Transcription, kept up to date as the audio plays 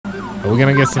Are we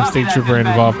gonna get some state trooper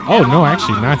involved? Oh no,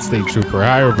 actually not state trooper.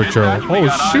 Highway patrol. Oh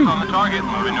shoot!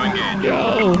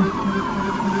 Yo,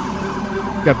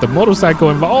 got the motorcycle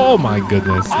involved. Oh my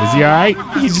goodness, is he all right?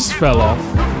 He just fell off.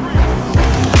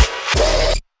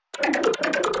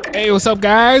 Hey, what's up,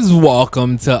 guys?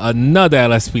 Welcome to another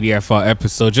Lspdfr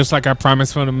episode. Just like I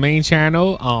promised from the main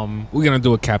channel, we're gonna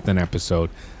do a captain episode.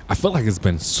 I feel like it's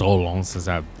been so long since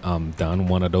I've done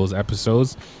one of those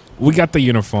episodes. We got the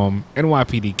uniform,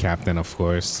 NYPD captain, of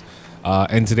course.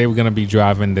 And today we're gonna be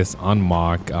driving this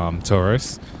unmarked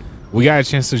Taurus. We got a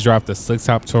chance to drive the slick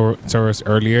top Taurus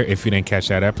earlier if you didn't catch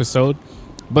that episode.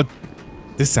 But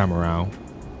this time around,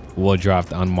 we'll drive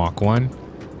the unmarked one.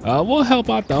 We'll help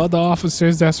out the other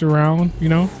officers that's around, you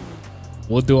know.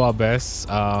 We'll do our best.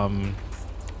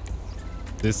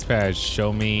 Dispatch,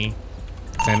 show me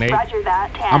 10-8. Roger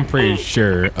that, 10-8. I'm pretty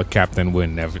sure a captain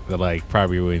wouldn't never, like,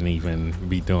 probably wouldn't even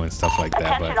be doing stuff like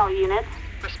that. Attention all units.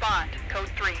 Respond. Code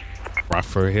 3.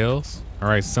 Rockford Hills. All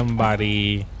right,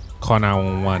 somebody call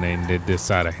 911 and they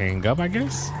decide to hang up, I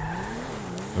guess.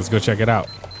 Let's go check it out.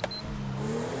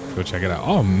 Go check it out.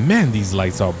 Oh man, these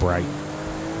lights are bright.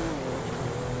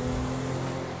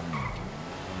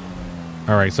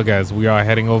 All right, so guys, we are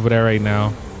heading over there right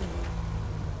now.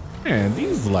 Man,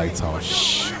 these lights are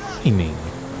shining.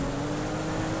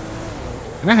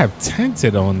 And I have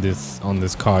tinted on this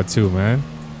car too, man.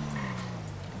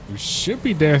 We should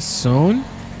be there soon.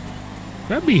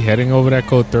 Should I be heading over that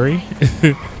code 3?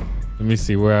 Let me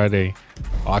see, where are they?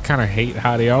 Oh, I kind of hate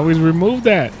how they always remove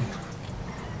that.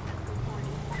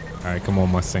 All right, come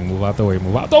on, Mustang, move out the way,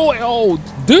 move out the way. Oh,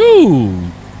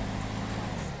 dude.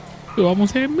 You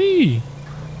almost hit me.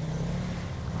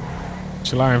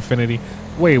 Chiron Infinity.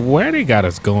 Wait, where they got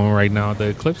us going right now? The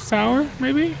Eclipse Tower,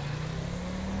 maybe?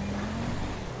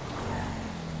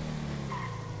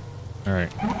 All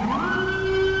right.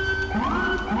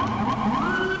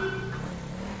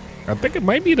 I think it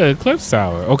might be the Eclipse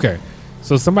Tower. Okay.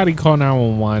 So somebody call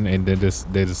 911 and then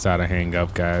they decide to hang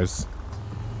up, guys.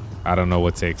 I don't know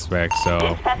what to expect,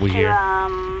 so we here.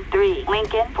 3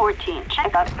 Lincoln 14.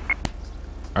 Check up.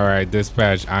 All right,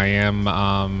 dispatch. I am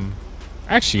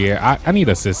actually, yeah, I need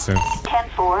assistance.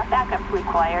 10-4. Backup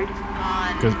required.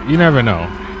 Cause you never know.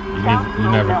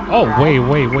 You never. Oh wait,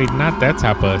 not that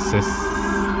type of assistance.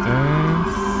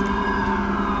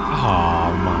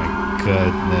 Oh my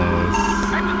goodness.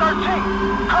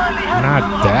 Not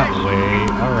that way.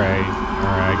 All right.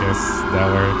 I guess that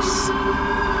works.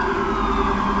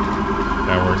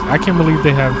 That works. I can't believe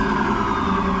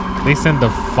they send the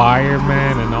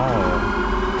fireman and all.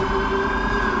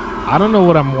 I don't know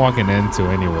what I'm walking into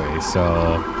anyway,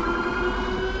 so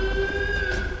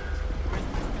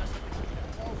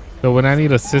when I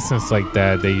need assistance like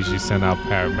that, they usually send out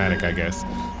paramedic, I guess.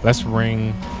 Let's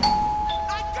ring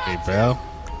a bell.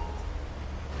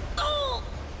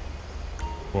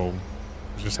 Whoa, what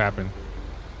just happened?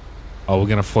 Oh, we're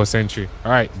gonna force entry.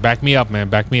 All right, back me up, man.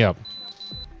 Back me up.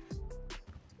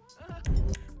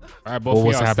 All right, both of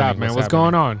y'all stop, man. What's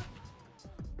going on?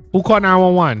 Who called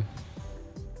 911?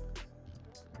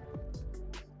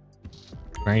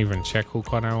 Can I even check who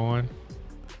called 911?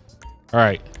 All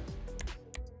right.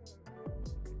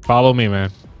 Follow me,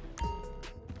 man.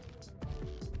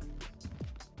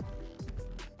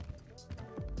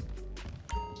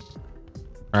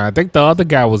 All right, I think the other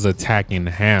guy was attacking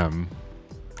him.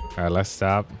 All right, let's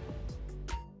stop.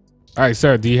 All right,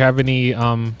 sir, do you have any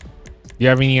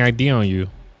ID on you?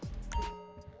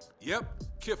 Yep,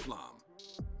 Kiflam.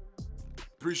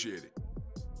 Appreciate it.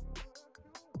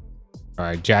 All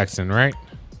right, Jackson, right?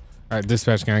 All right,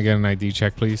 dispatch, can I get an ID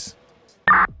check, please?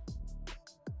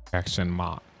 Jackson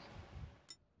Mott.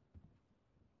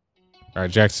 All right,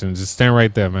 Jackson, just stand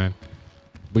right there, man.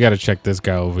 We got to check this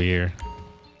guy over here.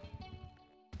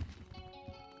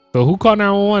 So who called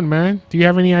 911, man? Do you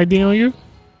have any ID on you?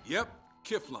 Yep,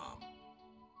 Kiflam.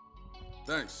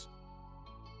 Thanks.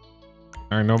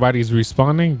 All right, nobody's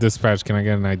responding. Dispatch, can I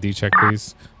get an ID check,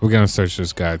 please? We're going to search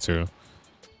this guy, too.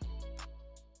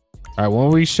 All right, when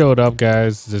we showed up,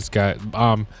 guys, this guy,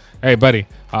 hey, buddy,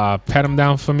 pat him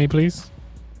down for me, please.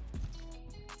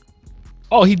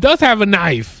 Oh, he does have a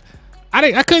knife.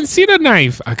 I couldn't see the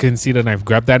knife.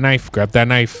 Grab that knife.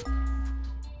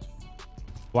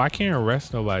 Well, I can't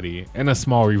arrest nobody. And a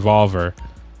small revolver.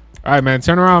 All right, man,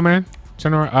 turn around, man.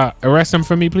 Turn around. Arrest him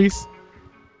for me, please.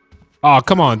 Oh,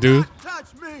 come on, dude.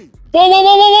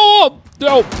 Whoa.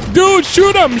 Yo, dude,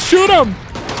 shoot him.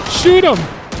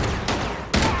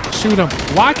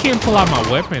 Why I can't pull out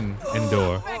my weapon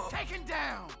indoor?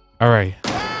 All right.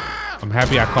 I'm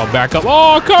happy I called back up.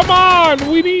 Oh, come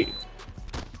on. We need.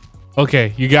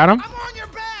 Okay, you got him?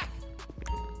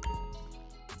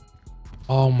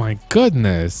 Oh my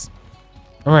goodness.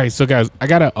 All right, so guys, I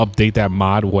gotta update that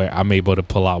mod where I'm able to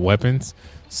pull out weapons.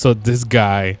 So this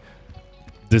guy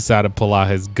decided to pull out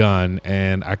his gun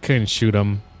and I couldn't shoot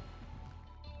him.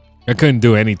 I couldn't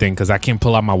do anything because I can't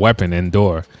pull out my weapon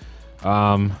indoor.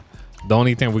 The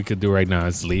only thing we could do right now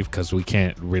is leave because we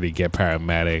can't really get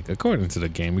paramedic according to the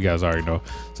game. You guys already know.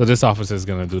 So this officer is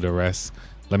gonna do the rest.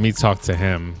 Let me talk to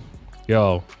him.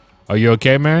 Yo, are you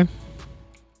okay, man?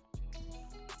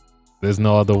 There's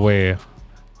no other way.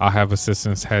 I'll have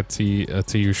assistance head to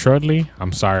you shortly.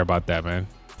 I'm sorry about that, man.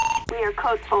 We are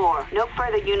code 4. No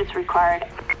further units required.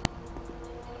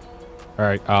 All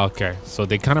right. Okay. So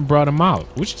they kind of brought him out,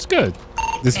 which is good.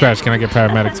 Dispatch, can I get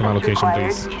paramedic to my location,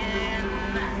 please?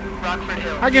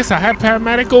 I guess I had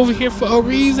paramedic over here for a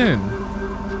reason.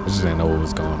 I just didn't know what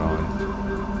was going on.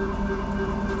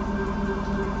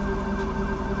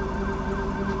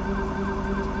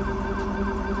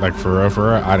 Like for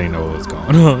real, I didn't know what was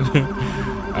going on.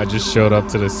 I just showed up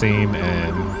to the scene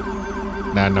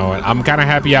and not knowing. I'm kind of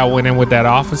happy I went in with that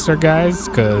officer, guys,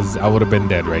 because I would have been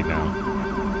dead right now.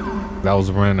 I was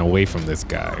running away from this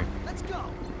guy. Let's go.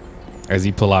 As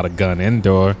he pulled out a gun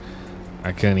indoor,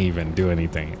 I couldn't even do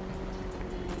anything.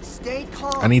 Stay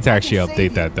calm. I need to actually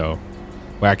update that though,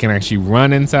 where I can actually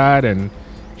run inside and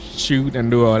shoot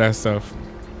and do all that stuff.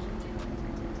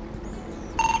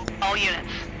 All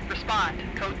units, respond.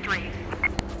 Code 3.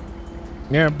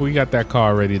 Yeah, we got that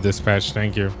car already dispatched.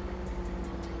 Thank you.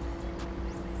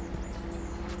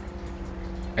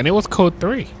 And it was code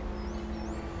 3.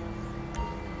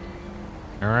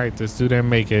 All right, this dude didn't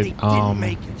make it. They didn't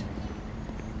make it.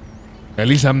 At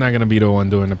least I'm not gonna be the one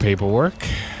doing the paperwork.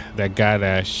 That guy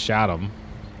that shot him.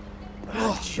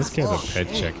 Let's get a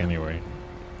pet check anyway.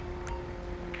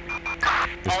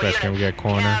 Dispatch, can we get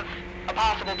corner? A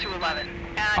possible 211.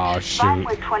 Oh shoot.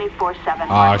 24/7.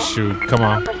 Oh shoot. Come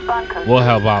on. We'll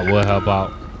help out. We'll help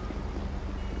out.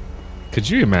 Could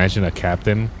you imagine a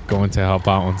captain going to help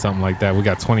out on something like that? We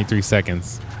got 23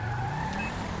 seconds.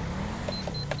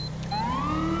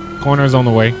 Corner's on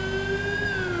the way.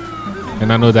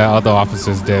 And I know that other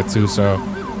officer's dead too, so.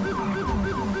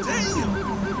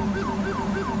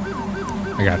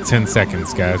 I got 10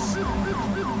 seconds, guys.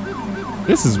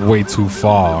 This is way too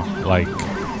far. Like,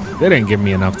 they didn't give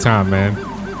me enough time, man.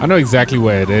 I know exactly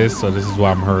where it is, so this is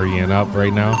why I'm hurrying up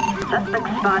right now. Suspect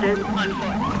spotted.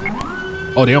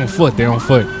 Oh, they on foot. They on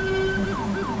foot.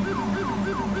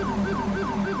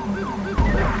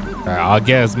 All right, I'll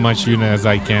get as much unit as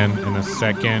I can in a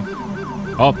second.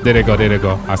 Oh, there they go. There they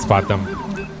go. I spot them.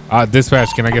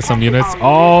 Dispatch, can I get some units?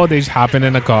 Oh, they hopping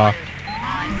in the car.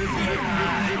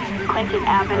 Clinton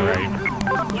Avenue. All right.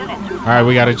 All right,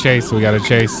 we got to chase. We got to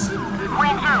chase.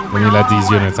 Let me let these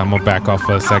units. I'm gonna back off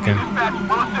for a second.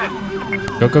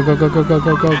 Go, go, go, go, go, go,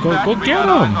 go, go, go, go, get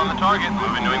them! On the target,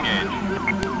 moving to engage.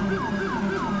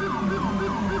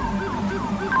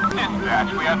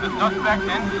 Dispatch, we have the suspect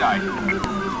in sight.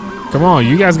 Come on,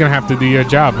 you guys gonna have to do your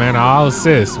job, man. I'll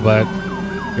assist, but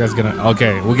you guys gonna.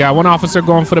 Okay, we got one officer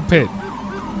going for the pit.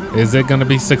 Is it gonna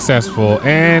be successful?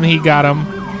 And he got him,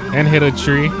 and hit a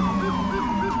tree.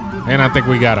 And I think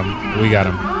we got him. We got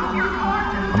him.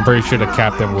 I'm pretty sure the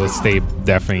captain will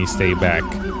definitely stay back.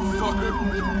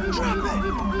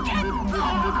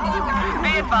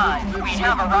 Be advised, we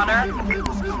have a runner.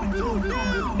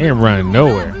 He ain't running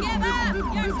nowhere.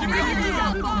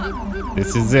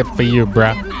 This is it for you,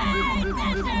 bruh.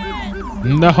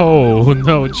 No,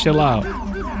 no, chill out.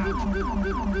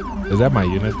 Is that my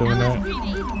unit doing that?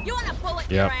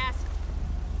 Yep.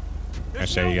 I'll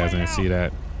show you guys didn't see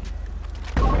that.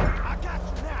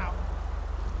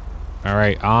 All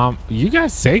right, you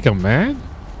guys take him, man.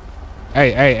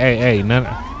 Hey, none.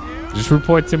 Just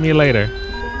report to me later.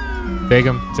 Take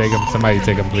him. Somebody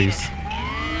take him, please.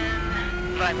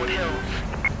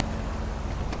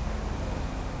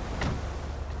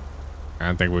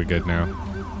 I think we're good now.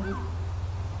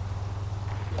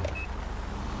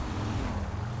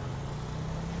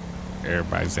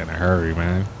 Everybody's in a hurry,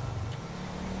 man.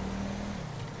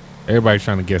 Everybody's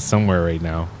trying to get somewhere right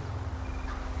now.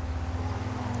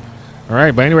 All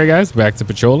right, but anyway, guys, back to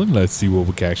patrolling. Let's see what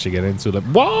we can actually get into.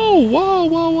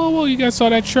 Whoa. You guys saw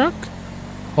that truck?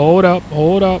 Hold up.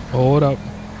 I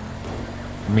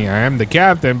mean, I am the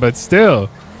captain, but still,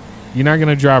 you're not going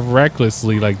to drive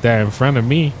recklessly like that in front of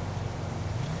me.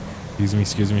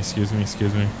 Excuse me.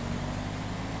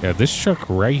 Yeah, this truck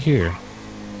right here.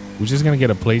 We're just going to get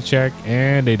a plate check,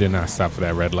 and they did not stop for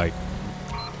that red light.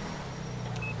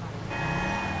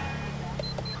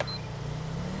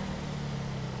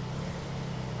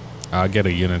 I'll get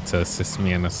a unit to assist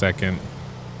me in a second.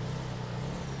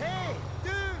 Hey,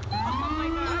 dude!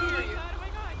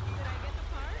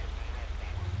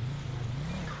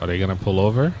 Are they gonna pull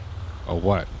over or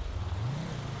what?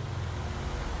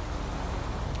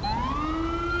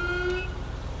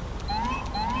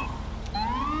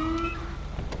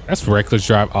 That's reckless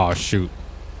drive. Oh shoot.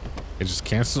 It just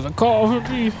canceled the call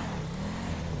for me.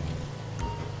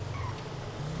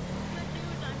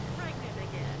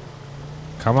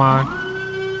 Come on.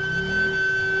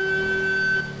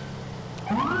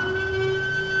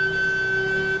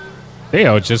 They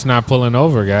are just not pulling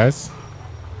over, guys.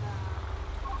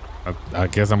 I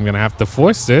guess I'm gonna have to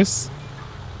force this.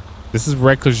 This is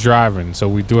reckless driving, so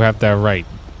we do have that right.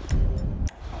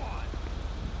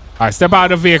 All right, step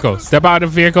out of the vehicle. Step out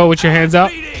of the vehicle with your hands up.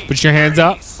 Put your hands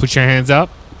up. Put your hands up.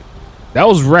 That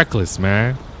was reckless,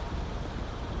 man.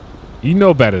 You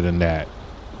know better than that.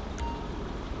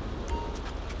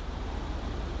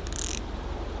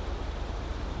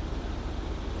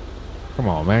 Come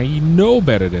on, man. You know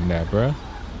better than that, bro.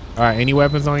 All right, any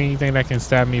weapons on you? Anything that can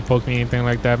stab me, poke me, anything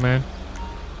like that, man?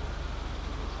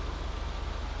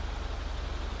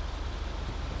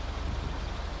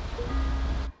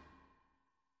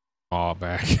 All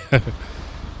back.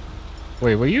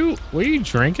 Wait, were you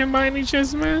drinking by any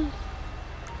chance, man?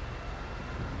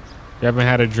 You haven't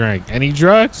had a drink. Any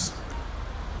drugs?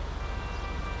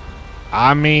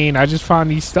 I mean, I just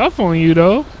found these stuff on you,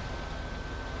 though.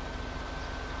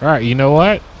 All right, you know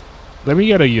what? Let me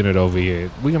get a unit over here.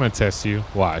 We're gonna test you.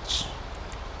 Watch.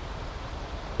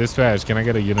 Dispatch, can I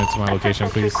get a unit to my location,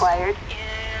 please? Required.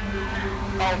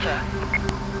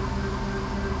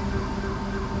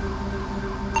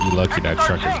 You lucky that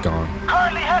truck is gone.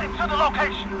 Currently heading to the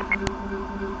location.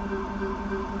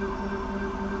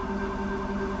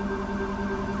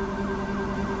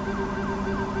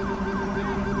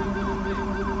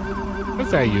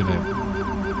 What's that unit?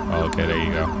 Oh, okay, there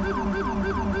you go.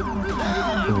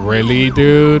 Really,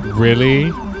 dude?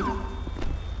 Really?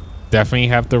 Definitely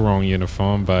have the wrong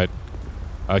uniform, but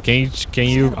can you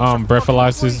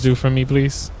breathalyze this dude for me,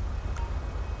 please?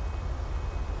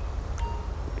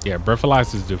 Yeah,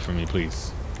 breathalyze this dude for me,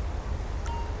 please.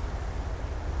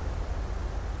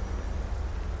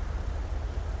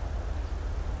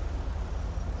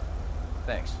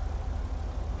 Thanks.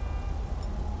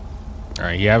 All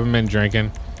right, you haven't been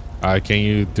drinking. Can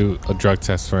you do a drug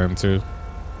test for him too?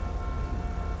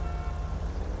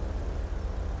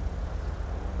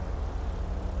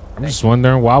 I'm just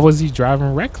wondering, why was he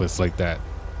driving reckless like that?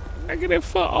 Negative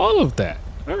for all of that.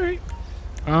 All right.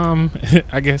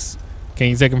 I guess. Can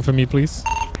you take him for me, please?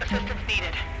 Assistance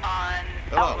needed on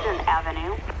Elton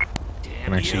Avenue.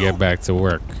 Can actually get back to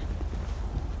work.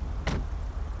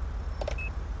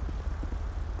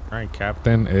 All right,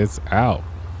 Captain is out.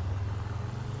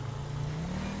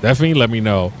 Definitely let me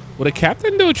know. Would a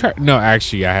captain do a no,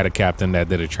 actually, I had a captain that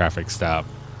did a traffic stop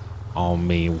on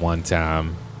me one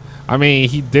time. I mean,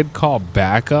 he did call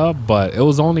backup, but it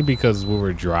was only because we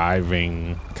were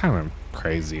driving kind of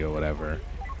crazy or whatever.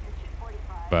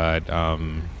 But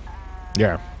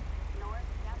yeah,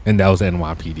 and that was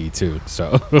NYPD too,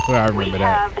 so I remember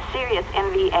that. We have a serious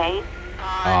MVA.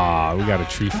 We got a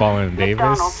tree falling in Davis.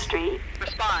 McDonald Street.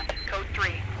 Respond. Code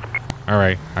 3. All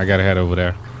right, I gotta head over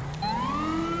there.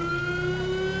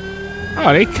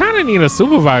 Oh, they kind of need a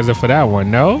supervisor for that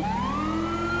one, no?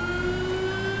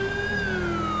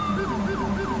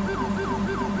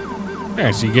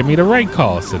 Yeah, she give me the right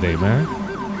calls today, man.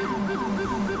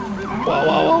 Whoa,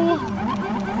 whoa, whoa, whoa.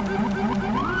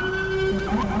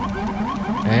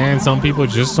 And some people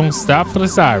just don't stop for the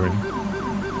siren.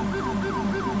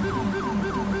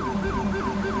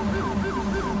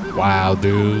 Wow,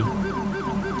 dude.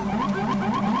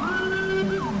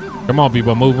 Come on,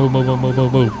 people. Move, move, move, move, move,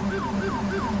 move, move.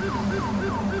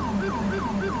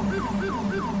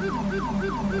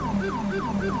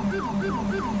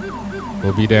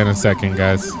 We'll be there in a second,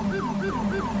 guys.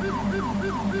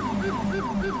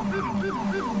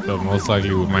 So most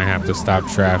likely we might have to stop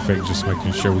traffic, just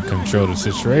making sure we control the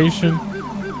situation.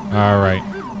 All right.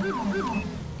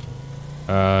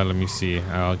 Let me see.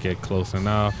 I'll get close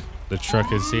enough. The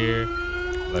truck is here.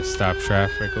 Let's stop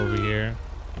traffic over here.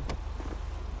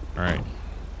 All right.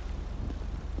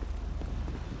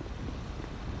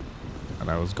 Thought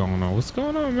that was going on. What's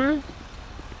going on, man?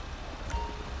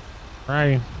 All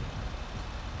right.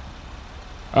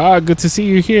 Good to see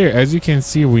you here. As you can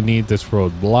see, we need this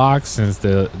road blocked since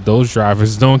those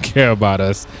drivers don't care about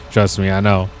us. Trust me, I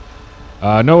know.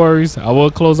 No worries. I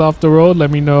will close off the road. Let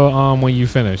me know when you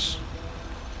finish.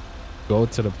 Go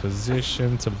to the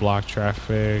position to block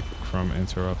traffic from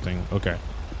interrupting. Okay.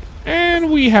 And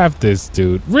we have this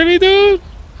dude. Really, dude?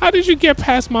 How did you get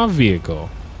past my vehicle?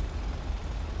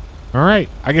 All right.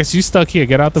 I guess you stuck here.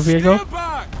 Get out the vehicle.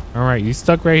 All right. You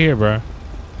stuck right here, bro.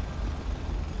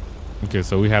 Okay,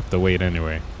 so we have to wait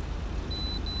anyway.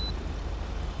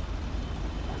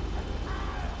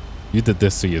 You did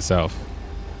this to yourself.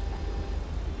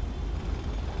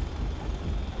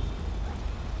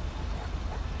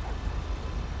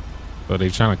 So they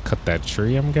trying to cut that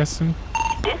tree, I'm guessing?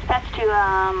 Dispatch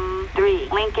to 3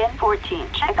 Lincoln 14.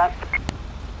 Check up.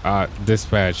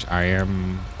 Dispatch, I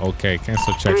am okay.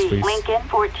 Cancel checks, 3 please. Lincoln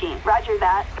 14. Roger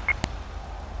that.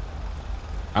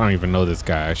 I don't even know this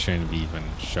guy. I shouldn't be even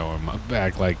showing my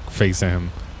back, like facing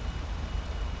him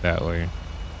that way.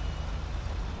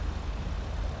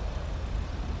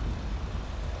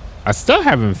 I still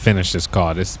haven't finished this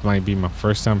car. This might be my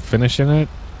first time finishing it.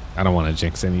 I don't want to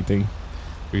jinx anything.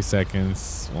 3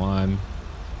 seconds. 1.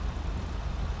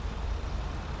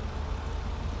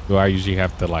 Do I usually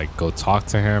have to like go talk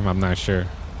to him? I'm not sure.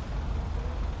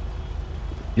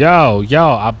 Yo,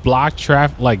 I blocked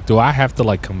traffic. Like, do I have to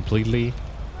like completely?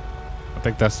 I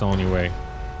think that's the only way.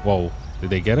 Whoa, did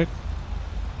they get it?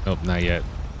 Nope, not yet.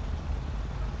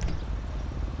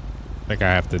 I think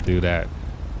I have to do that.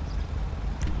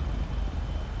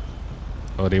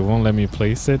 Oh, they won't let me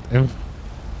place it in,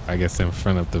 I guess, in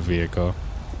front of the vehicle.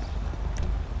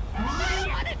 I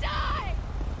wanna die!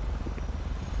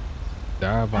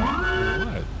 Die by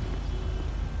what?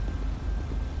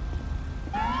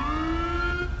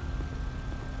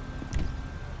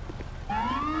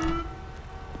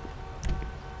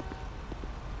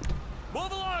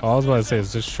 All I was about to say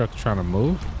is this truck trying to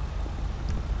move.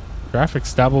 Traffic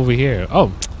stop over here.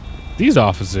 Oh, these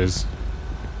officers.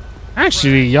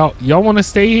 Actually, y'all want to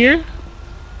stay here?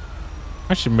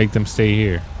 I should make them stay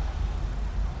here.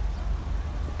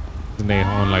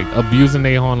 Abusing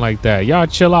their horn like that. Y'all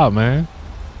chill out, man.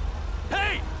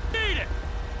 Hey, need it.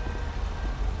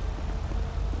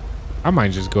 I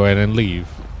might just go ahead and leave.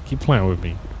 Keep playing with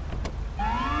me.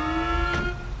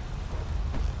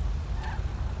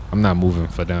 I'm not moving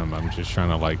for them. I'm just trying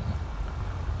to like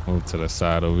move to the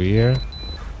side over here.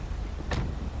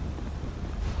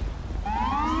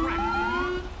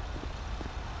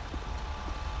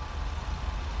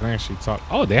 Can I actually talk?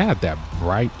 Oh, they had that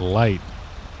bright light.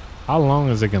 How long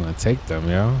is it gonna take them,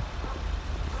 yo?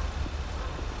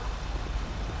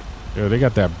 Yo, they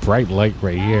got that bright light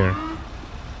right here.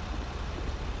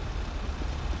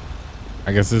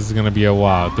 I guess this is gonna be a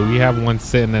while. Do we have one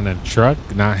sitting in a truck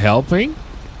not helping?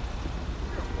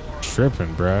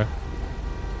 Tripping, bruh.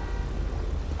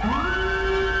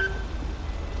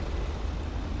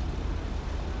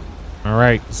 All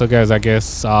right, so guys, I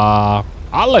guess I'll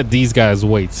let these guys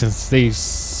wait since they're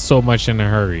so much in a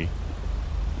hurry.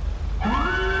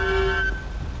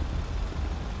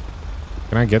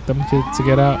 Can I get them to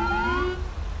get out?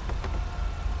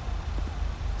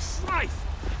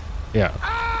 Yeah.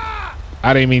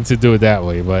 I didn't mean to do it that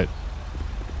way, but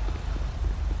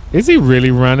is he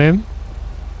really running?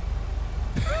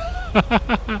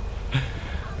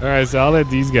 All right, so I'll let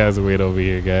these guys wait over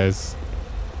here, guys.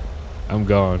 I'm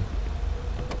going.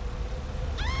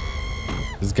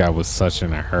 This guy was such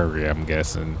in a hurry, I'm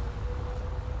guessing.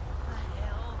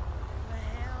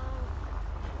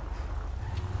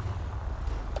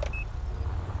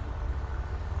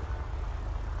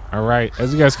 All right,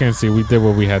 as you guys can see, we did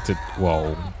what we had to.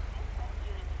 Whoa.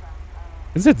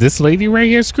 Is it this lady right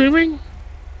here screaming?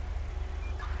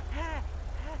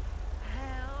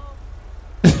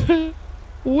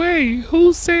 Wait,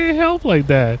 who's saying help like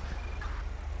that?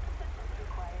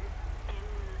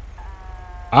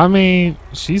 I mean,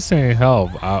 she's saying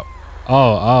help.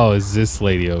 Oh, is this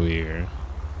lady over here?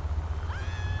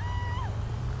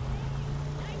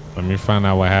 Let me find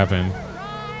out what happened.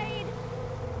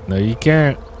 No, you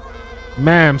can't.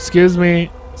 Ma'am, excuse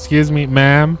me. Excuse me,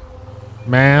 ma'am.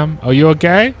 Ma'am, are you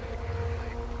okay?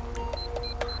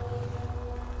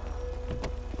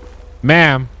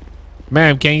 Ma'am.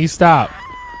 Ma'am, can you stop?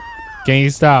 Can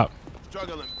you stop?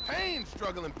 Struggling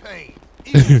pain.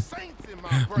 Even saints in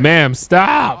my brain. Ma'am,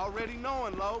 stop. Already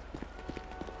knowing, Lo.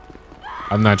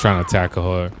 I'm not trying to tackle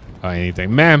her or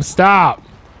anything. Ma'am, stop.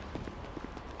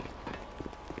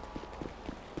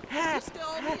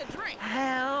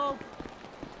 Help!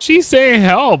 She's saying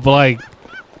help. Like,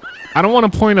 I don't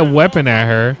want to point a weapon at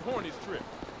her.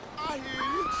 I hear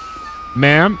you.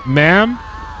 Ma'am, ma'am.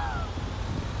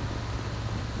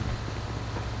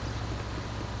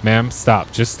 Ma'am,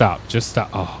 stop. Just stop. Just stop.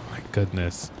 Oh, my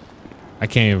goodness. I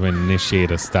can't even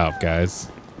initiate a stop, guys.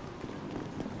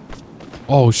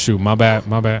 Oh, shoot. My bad.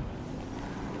 My bad.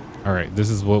 All right.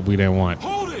 This is what we didn't want.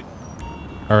 Hold it.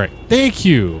 All right. Thank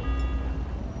you.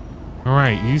 All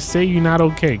right. You say you're not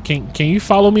okay. Can you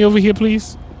follow me over here,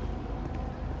 please?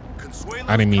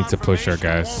 I didn't mean to push her,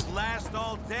 guys.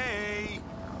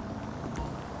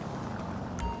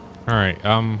 All right.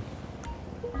 I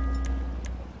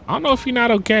don't know if you're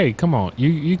not okay. Come on.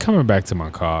 You coming back to my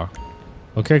car.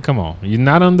 Okay, come on. You're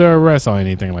not under arrest or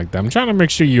anything like that. I'm trying to make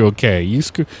sure you're okay.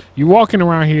 You walking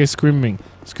around here screaming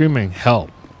help.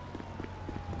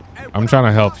 I'm trying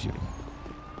to help you.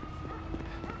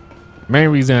 Main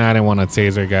reason I didn't want to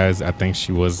tase her, guys, I think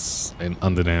she was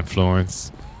under the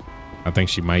influence. I think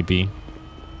she might be.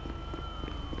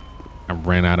 I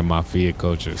ran out of my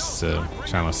vehicle just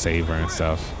trying to save her and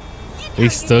stuff. They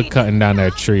still cutting down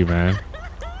that tree, man.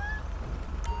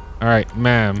 All right,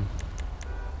 ma'am.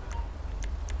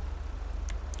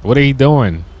 What are you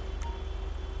doing?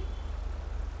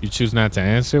 You choose not to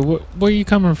answer? Where are you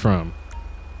coming from?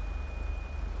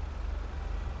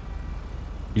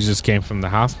 You just came from the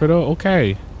hospital?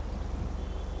 Okay.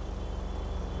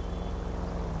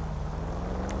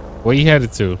 Where you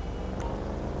headed to?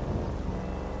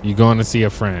 You going to see a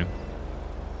friend?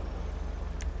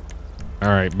 All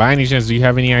right. By any chance, do you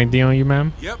have any ID on you,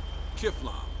 ma'am? Yep,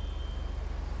 Kiflam.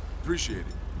 Appreciate it.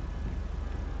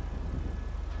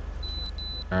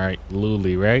 All right,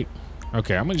 Luli, right?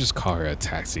 Okay, I'm gonna just call her a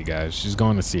taxi, guys. She's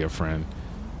going to see a friend.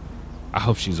 I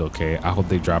hope she's okay. I hope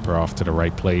they drop her off to the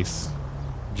right place.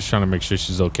 I'm just trying to make sure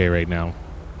she's okay right now.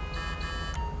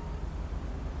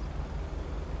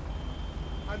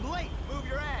 I'm late. Move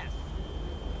your ass.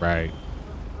 Right.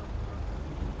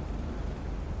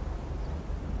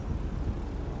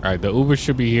 All right, the Uber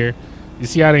should be here. You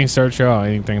see, I didn't search her or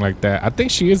anything like that. I think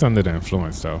she is under the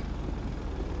influence, though.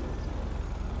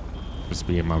 Just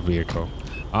be in my vehicle.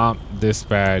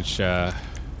 Dispatch. Show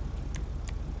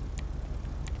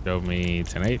me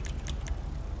 10-8.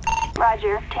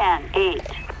 Roger,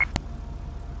 10-8.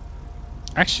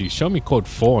 Actually, show me code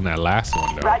 4 on that last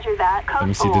one, though. Roger that. Code Let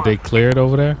me see. 4. Did they clear it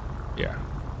over there? Yeah.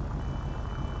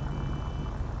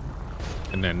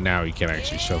 And then now you can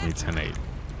actually show me 10-8.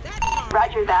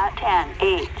 Roger that.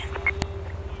 10-8.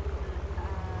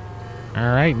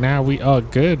 All right, now we are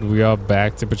good. We are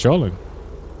back to patrolling.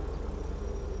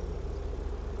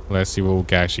 Let's see what we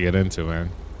can actually get into, man.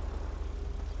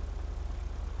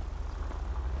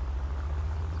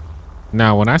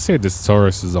 Now, when I say this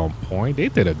Taurus is on point, they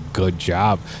did a good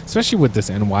job, especially with this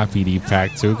NYPD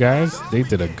pack too, guys. They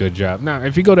did a good job. Now,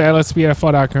 if you go to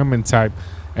Lspdfr.com and type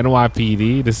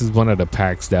NYPD, this is one of the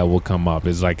packs that will come up.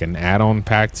 It's like an add-on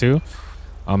pack too.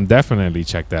 Definitely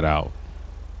check that out.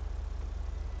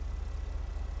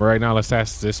 Right now, let's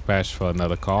ask dispatch for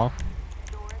another call.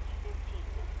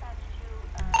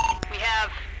 We have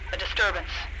a disturbance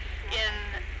in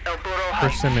El Burro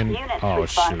Heights. Person in. Units Oh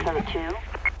respond shoot! code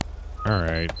 2. All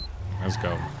right, let's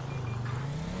go.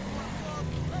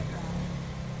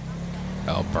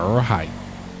 El Burro Heights.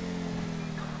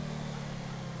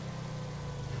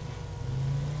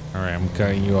 All right, I'm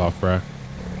cutting you off, bro.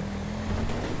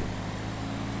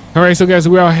 All right, so guys,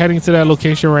 we are heading to that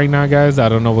location right now, guys. I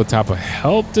don't know what type of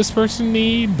help this person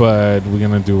need, but we're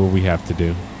gonna do what we have to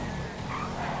do.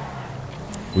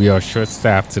 We are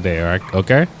short-staffed today, all right?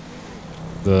 Okay.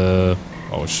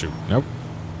 Oh shoot, nope.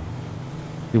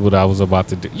 See what I was about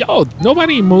to do. Yo,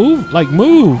 nobody move. Like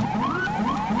move.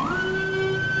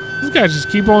 This guy just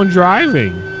keep on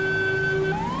driving.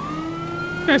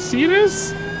 You guys see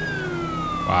this?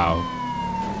 Wow.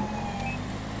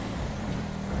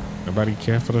 Nobody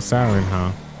care for the siren,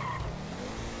 huh?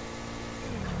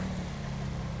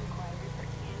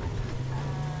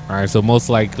 All right, so most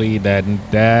likely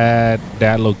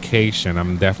that location,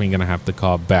 I'm definitely gonna have to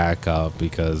call back up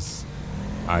because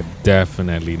I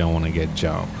definitely don't want to get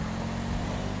jumped.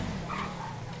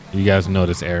 You guys know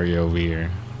this area over here.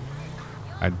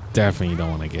 I definitely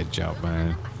don't want to get jumped,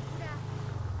 man.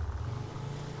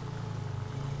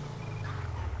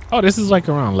 Oh, this is like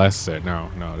around Leicester. No,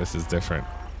 this is different.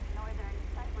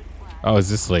 Oh, it's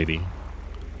this lady.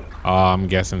 Oh, I'm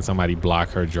guessing somebody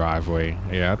blocked her driveway.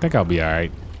 Yeah, I think I'll be all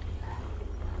right.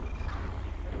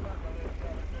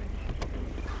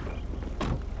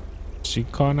 She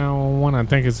called 911. I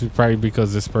think it's probably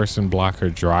because this person blocked her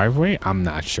driveway. I'm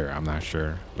not sure.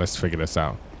 Let's figure this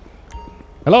out.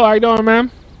 Hello, how you doing, ma'am?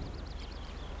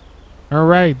 All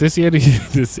right, this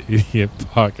idiot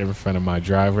parked in front of my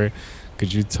driveway.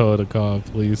 Could you tow the car,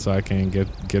 please, so I can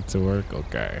get to work?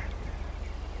 Okay.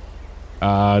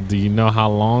 Do you know how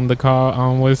long the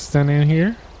car was standing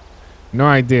here? No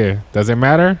idea. Does it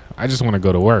matter? I just want to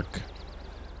go to work.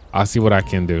 I'll see what I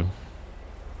can do.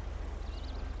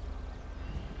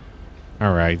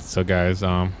 All right, so guys,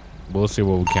 we'll see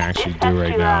what we can actually do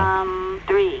right now.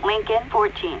 3 Lincoln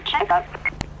 14. Check up.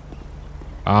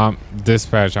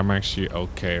 Dispatch, I'm actually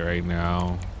okay right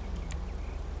now.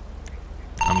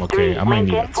 I'm okay. I might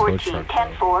need a tow truck.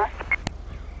 10-4.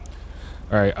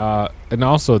 All right. And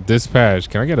also dispatch.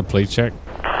 Can I get a plate check?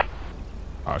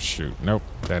 Oh shoot. Nope.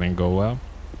 That didn't go well.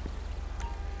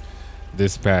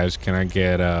 Dispatch. Can I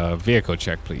get a vehicle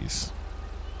check, please?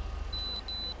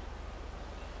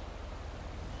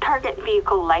 Target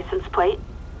vehicle license plate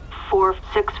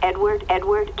 46 Edward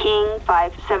King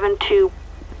 572.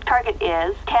 Target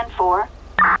is 10-4.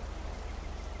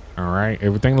 All right,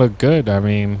 everything looked good. I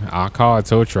mean, I'll call a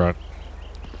tow truck.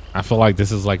 I feel like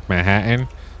this is like Manhattan.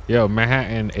 Yo,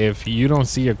 Manhattan, if you don't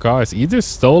see your car, it's either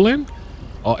stolen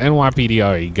or NYPD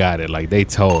already got it. Like, they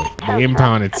towed it. They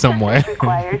impounded somewhere.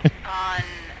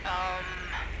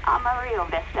 Amarillo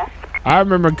Vista. I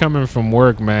remember coming from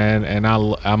work, man, and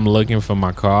I'm looking for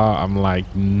my car. I'm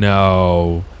like,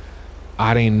 no.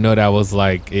 I didn't know that was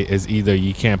like, it's either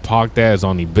you can't park there, it's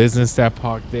only business that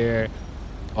park there,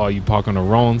 or you park on the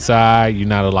wrong side. You're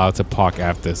not allowed to park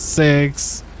after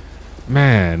 6.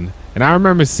 Man. And I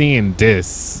remember seeing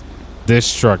this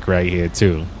truck right here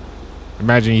too.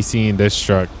 Imagine you seeing this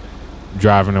truck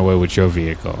driving away with your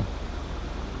vehicle.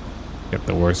 Get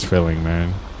the worst feeling,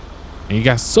 man. And you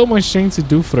got so much things to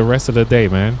do for the rest of the day,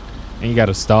 man. And you got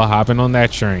to start hopping on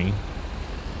that train.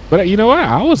 But you know what?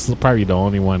 I was probably the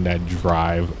only one that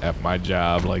drive at my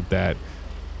job like that.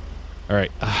 All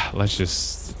right, let's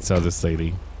just tell this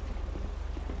lady.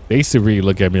 They used to really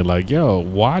look at me like, yo,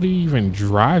 why do you even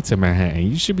drive to Manhattan?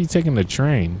 You should be taking the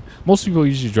train. Most people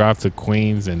usually drive to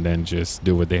Queens and then just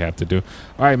do what they have to do.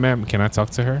 All right, ma'am, can I talk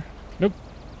to her? Nope.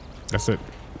 That's it.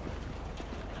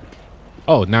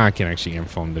 Oh, now I can actually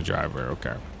inform the driver.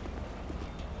 Okay.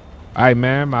 All right,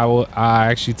 ma'am, I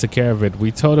actually took care of it.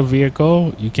 We towed the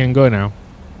vehicle. You can go now.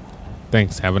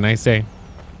 Thanks. Have a nice day.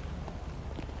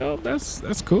 Oh,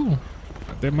 that's cool.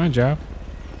 I did my job.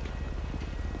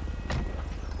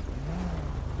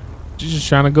 She's just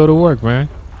trying to go to work, man.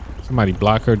 Somebody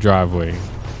block her driveway.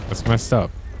 That's messed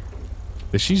up.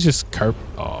 Did she just curb?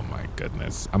 Oh my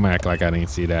goodness. I'm gonna act like I didn't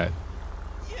see that.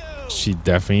 She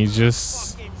definitely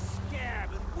just...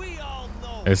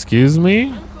 Excuse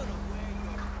me?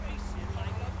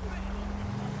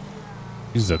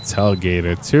 She's a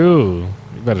tailgater too.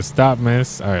 You better stop,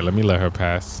 miss. All right, let me let her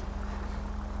pass.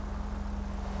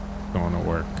 Going to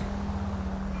work.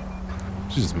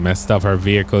 She just messed up her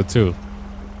vehicle too.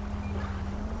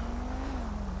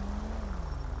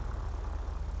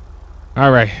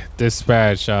 All right,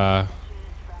 dispatch. Do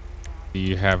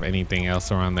you have anything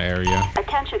else around the area?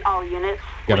 Attention all units.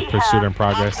 Got a pursuit in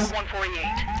progress.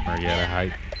 148. Marietta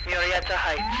Heights. Marietta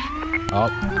Heights. Oh,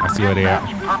 I see where they at.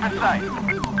 Perp in sight.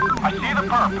 I see the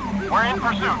perp. We're in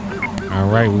pursuit. All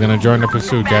right, we're gonna join the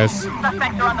pursuit, guys.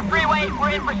 Suspects are on the freeway. We're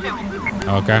in pursuit.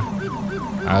 Okay,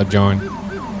 I'll join.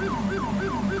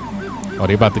 Oh,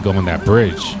 they about to go on that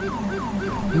bridge.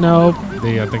 Nope,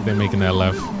 I think they're making that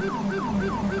left.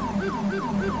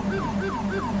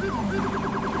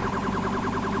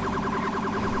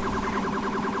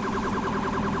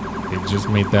 They just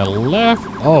made that left.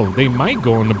 Oh, they might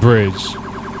go on the bridge.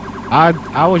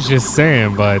 I was just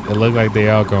saying, but it looked like they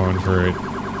are going for it.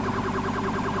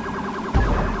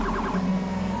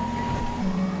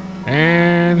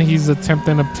 And he's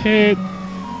attempting a pit.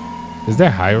 Is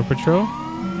that highway patrol?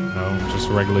 No, just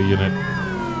a regular unit.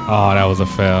 Oh, that was a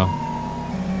fail.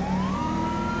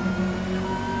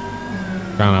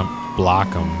 Trying to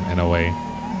block him in a way.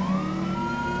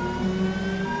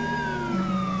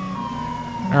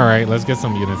 All right, let's get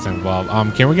some units involved.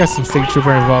 Can we get some state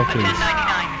trooper involved, please?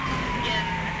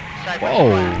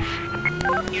 Whoa.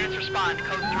 Units respond,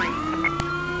 code 3.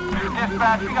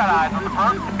 Dispatch, we got eyes on the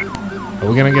perp. Are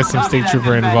we gonna get some state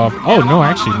trooper involved? Oh no,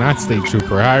 actually not state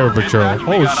trooper, highway patrol.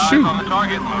 Oh shoot.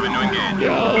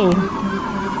 Yo.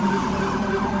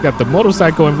 Got the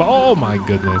motorcycle involved. Oh my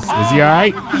goodness. Is he all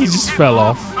right? He just fell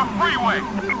off.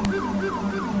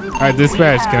 All right,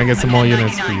 dispatch. Can I get some more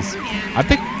units, please? I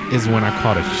think is when I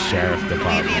called a sheriff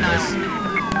department.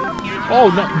 Oh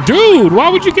no, dude! Why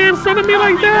would you get in front of me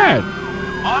like that?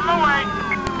 On the way.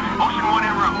 Ocean 1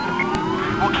 en route.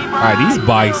 We'll keep All right, these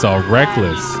bikes are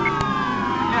reckless.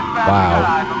 Wow.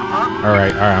 All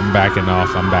right, I'm backing off.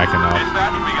 Dispatch,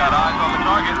 we got eyes on the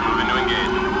target. Moving to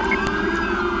engage.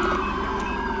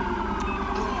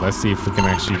 Let's see if we can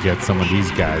actually get some of these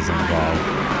guys involved.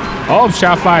 Oh,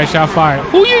 shot fired, shot fired.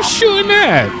 Who you shooting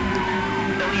at?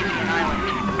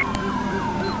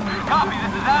 Copy,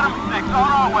 this is Adam 6,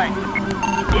 on our way.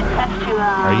 Dispatch to,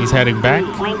 Are you heading back?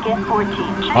 Lincoln 14.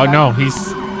 Oh no,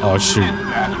 he's... Oh shoot.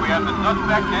 Dispatch, we have the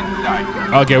suspect in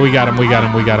sight. Okay, we got him. We're heading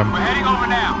over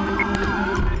now.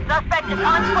 Suspect is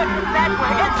on foot. Dispatch,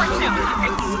 we're in pursuit.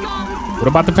 What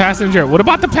about the passenger? What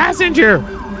about the passenger?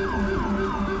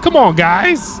 Come on,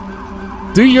 guys.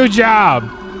 Do your job.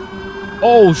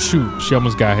 Oh shoot, she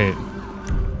almost got hit.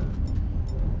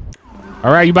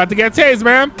 All right, you about to get tased,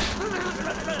 man.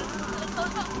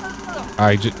 All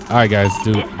right, guys,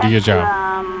 do your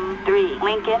job. 3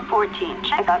 Lincoln 14.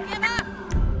 Check up.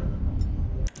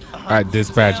 All right,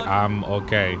 dispatch. I'm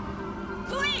okay.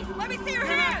 Police, let me see your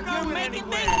hands. You're making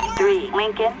me 3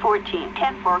 Lincoln 14.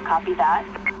 10-4. Copy that.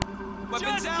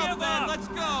 Weapons out, man. Let's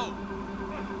go.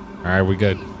 All right, we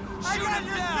good. Shoot him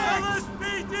down.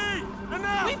 LSPD.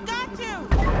 We've got you.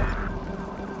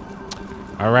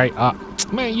 All right,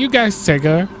 man, you guys take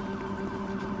her.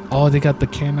 Oh, they got the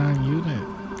K9 unit.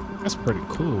 That's pretty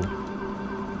cool.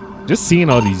 Just seeing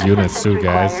all these units too,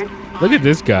 guys. Look at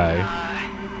this guy.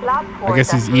 I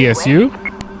guess he's ESU.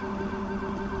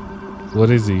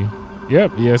 What is he?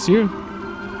 Yep, ESU.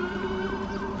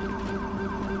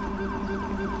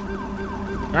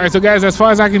 All right, so guys, as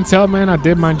far as I can tell, man, I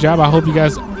did my job. I hope you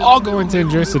guys all going to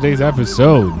enjoy today's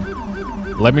episode.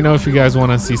 Let me know if you guys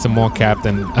want to see some more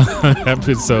Captain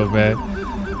episode, man.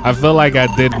 I feel like I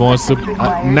did more,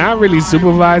 not really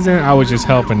supervising. I was just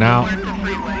helping out.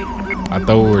 I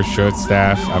thought we were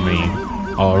short-staffed. I mean,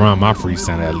 all around my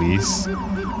precinct at least.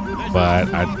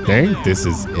 But I think this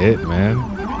is it, man.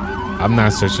 I'm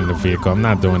not searching the vehicle. I'm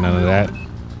not doing none of that.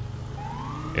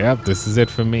 Yep, this is it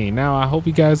for me. Now, I hope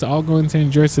you guys are all going to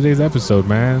enjoy today's episode,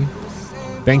 man.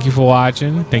 Thank you for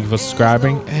watching. Thank you for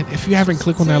subscribing. And if you haven't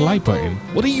clicked on that like button,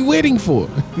 what are you waiting for?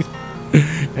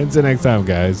 Until next time,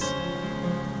 guys.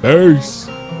 Peace.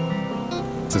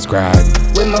 Subscribe.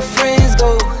 When my friends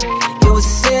go, it was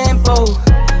simple.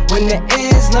 When the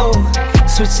end's low,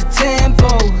 switch the tempo.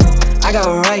 I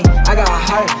got right, I got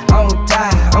heart, I won't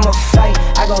die, I'ma fight.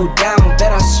 I go down,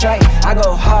 bet I strike. I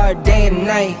go hard day and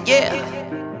night, yeah.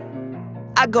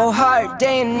 I go hard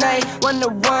day and night. 1 to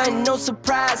 1, no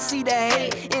surprise, see the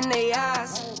hate in their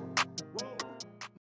eyes.